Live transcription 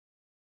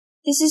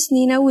This is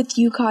Nina with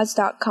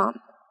ucause.com.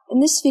 In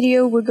this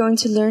video, we're going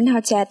to learn how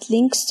to add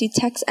links to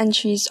text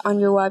entries on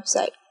your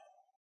website.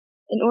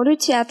 In order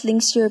to add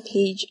links to your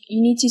page,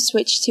 you need to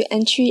switch to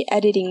entry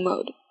editing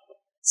mode.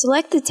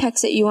 Select the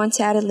text that you want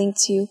to add a link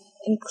to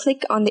and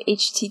click on the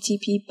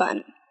HTTP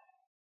button.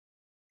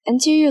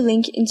 Enter your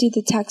link into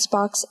the text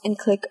box and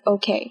click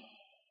OK.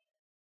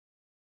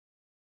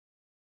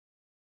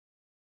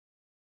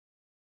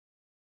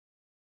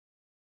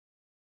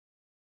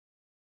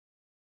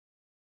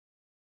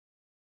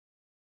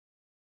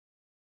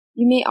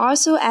 You may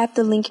also add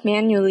the link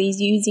manually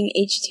using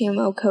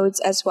HTML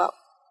codes as well.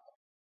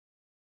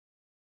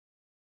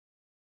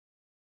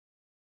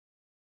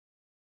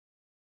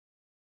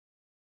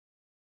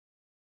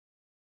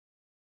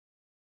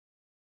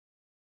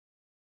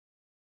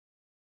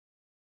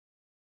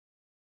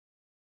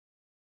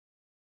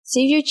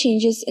 Save your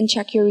changes and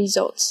check your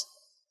results.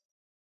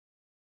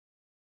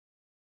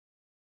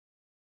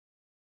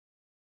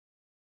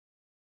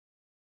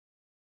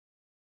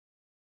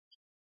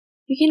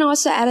 You can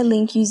also add a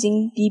link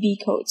using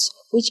BB codes,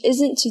 which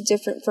isn't too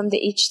different from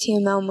the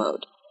HTML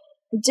mode.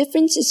 The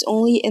difference is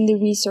only in the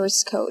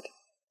resource code.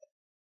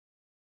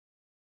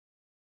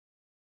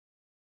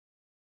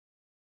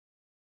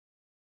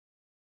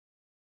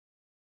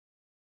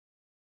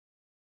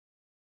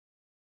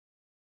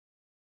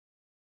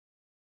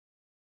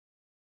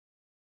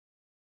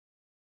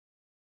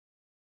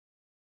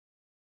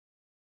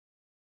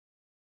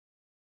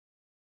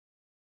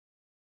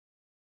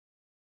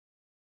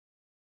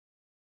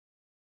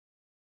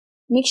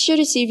 Make sure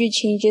to save your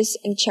changes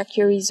and check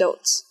your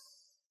results.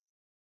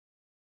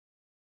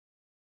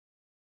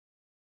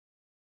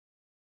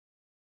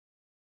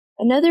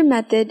 Another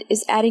method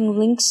is adding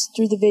links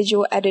through the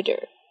visual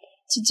editor.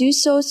 To do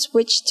so,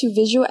 switch to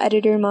visual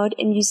editor mode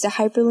and use the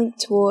hyperlink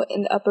tool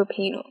in the upper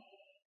panel.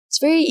 It's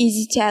very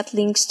easy to add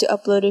links to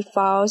uploaded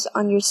files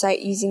on your site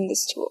using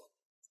this tool.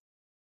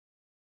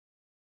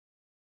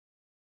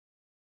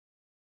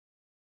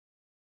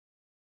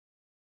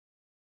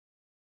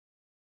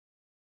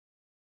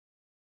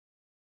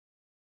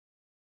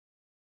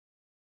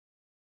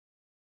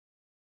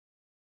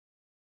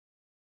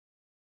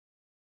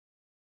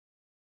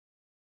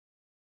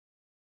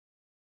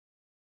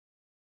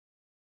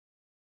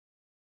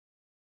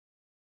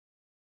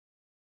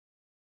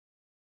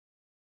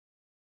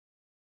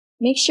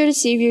 Make sure to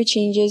save your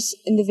changes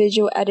in the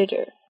visual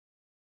editor.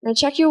 Now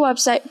check your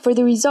website for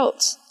the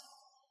results.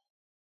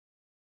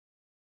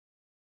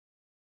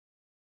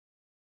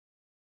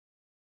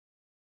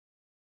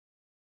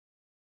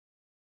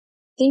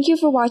 Thank you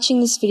for watching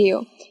this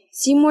video.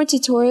 See more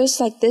tutorials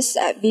like this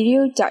at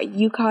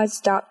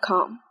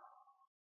video.ucause.com.